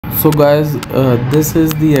So guys, this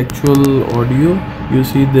is the actual audio. You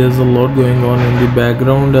see there's a lot going on in the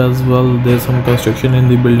background as well. There's some construction in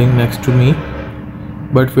the building next to me.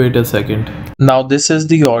 But wait a second. Now this is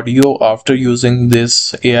the audio after using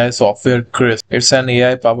this AI software Krisp. It's an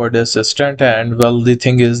AI powered assistant, and well, the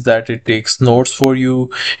thing is that it takes notes for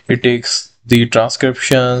you, it takes the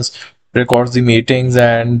transcriptions, records the meetings,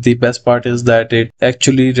 and the best part is that it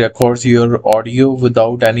actually records your audio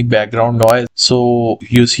without any background noise. So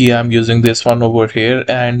you see I'm using this one over here,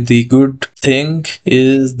 and the good thing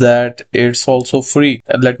is that it's also free.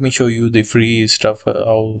 And let me show you the free stuff,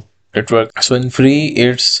 how it works. So in free,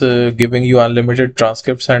 it's giving you unlimited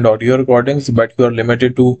transcripts and audio recordings, but you are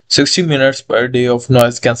limited to 60 minutes per day of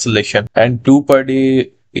noise cancellation and 2 per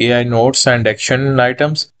day AI notes and action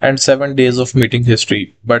items and 7 days of meeting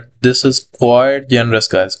history. But this is quite generous,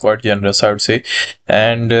 guys, quite generous, I would say.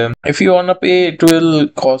 And if you wanna pay, it will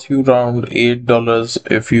cost you around $8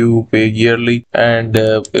 if you pay yearly, and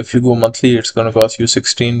if you go monthly, it's gonna cost you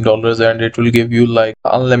 $16, and it will give you like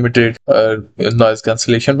unlimited noise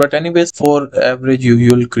cancellation. But anyways, for average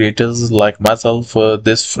usual creators like myself,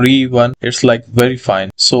 this free one, it's like very fine.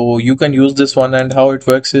 So you can use this one, and how it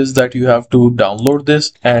works is that you have to download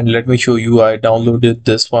this, and let me show you. I downloaded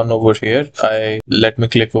this one over here. Let me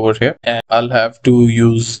click over here, and I'll have to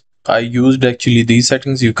use, I used actually these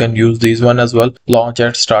settings. You can use these one as well. Launch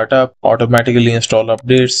at startup, automatically install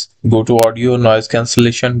updates, go to audio, noise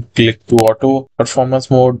cancellation, click to auto,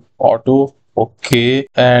 performance mode, auto, okay,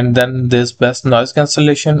 and then this best noise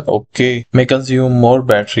cancellation, okay, may consume more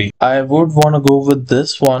battery. I would want to go with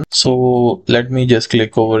this one, so let me just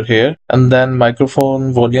click over here, and then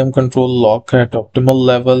microphone volume control lock at optimal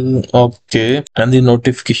level, okay, and the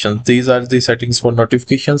notifications, these are the settings for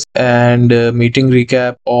notifications, and meeting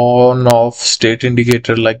recap, on off state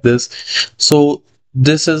indicator, like this. So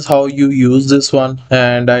this is how you use this one,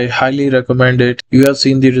 and I highly recommend it. You have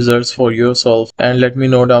seen the results for yourself, and let me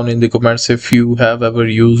know down in the comments if you have ever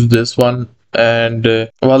used this one. And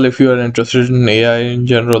well, if you are interested in AI in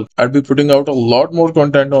general, I'll be putting out a lot more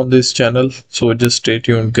content on this channel, so just stay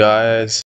tuned, guys.